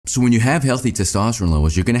So when you have healthy testosterone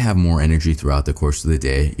levels, you're going to have more energy throughout the course of the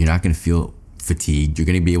day. You're not going to feel fatigued. You're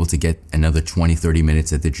going to be able to get another 20, 30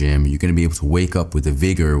 minutes at the gym. You're going to be able to wake up with the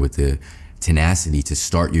vigor, with the tenacity to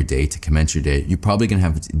start your day, to commence your day. You're probably going to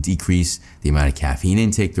have to decrease the amount of caffeine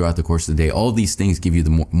intake throughout the course of the day. All of these things give you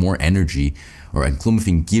the more energy, or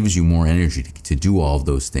Enclomiphene gives you more energy to do all of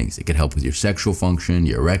those things. It can help with your sexual function,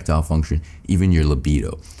 your erectile function, even your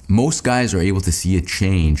libido. Most guys are able to see a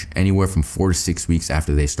change anywhere from 4 to 6 weeks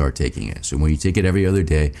after they start taking it. So when you take it every other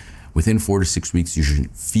day, within 4 to 6 weeks, you should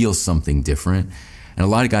feel something different. And a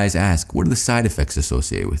lot of guys ask, what are the side effects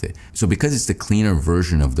associated with it? So because it's the cleaner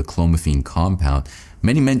version of the Clomiphene compound,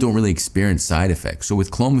 many men don't really experience side effects. So with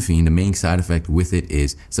Clomiphene, the main side effect with it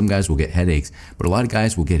is some guys will get headaches, but a lot of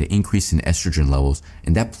guys will get an increase in estrogen levels,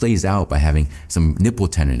 and that plays out by having some nipple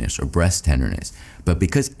tenderness or breast tenderness. But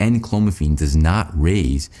because Enclomiphene does not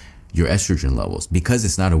raise your estrogen levels, because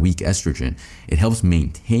it's not a weak estrogen, it helps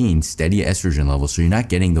maintain steady estrogen levels, so you're not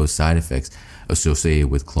getting those side effects associated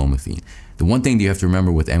with Clomiphene. The one thing that you have to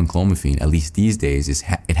remember with Enclomiphene, at least these days, is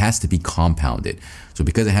it has to be compounded. So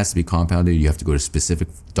because it has to be compounded, you have to go to specific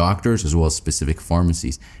doctors as well as specific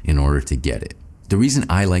pharmacies in order to get it. The reason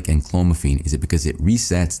I like Enclomiphene is because it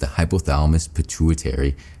resets the hypothalamus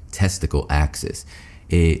pituitary testicle axis.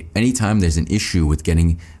 Anytime there's an issue with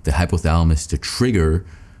getting the hypothalamus to trigger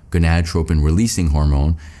gonadotropin releasing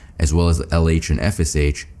hormone, as well as LH and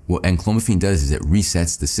FSH, what Enclomiphene does is it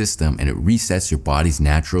resets the system, and it resets your body's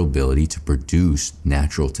natural ability to produce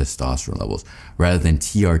natural testosterone levels. Rather than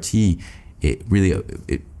TRT,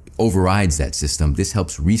 it overrides that system. This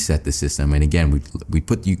helps reset the system. And again, we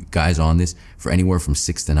put you guys on this for anywhere from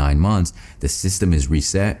 6 to 9 months. The system is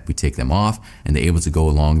reset, we take them off, and they're able to go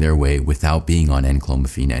along their way without being on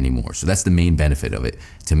Enclomiphene anymore. So that's the main benefit of it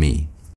to me.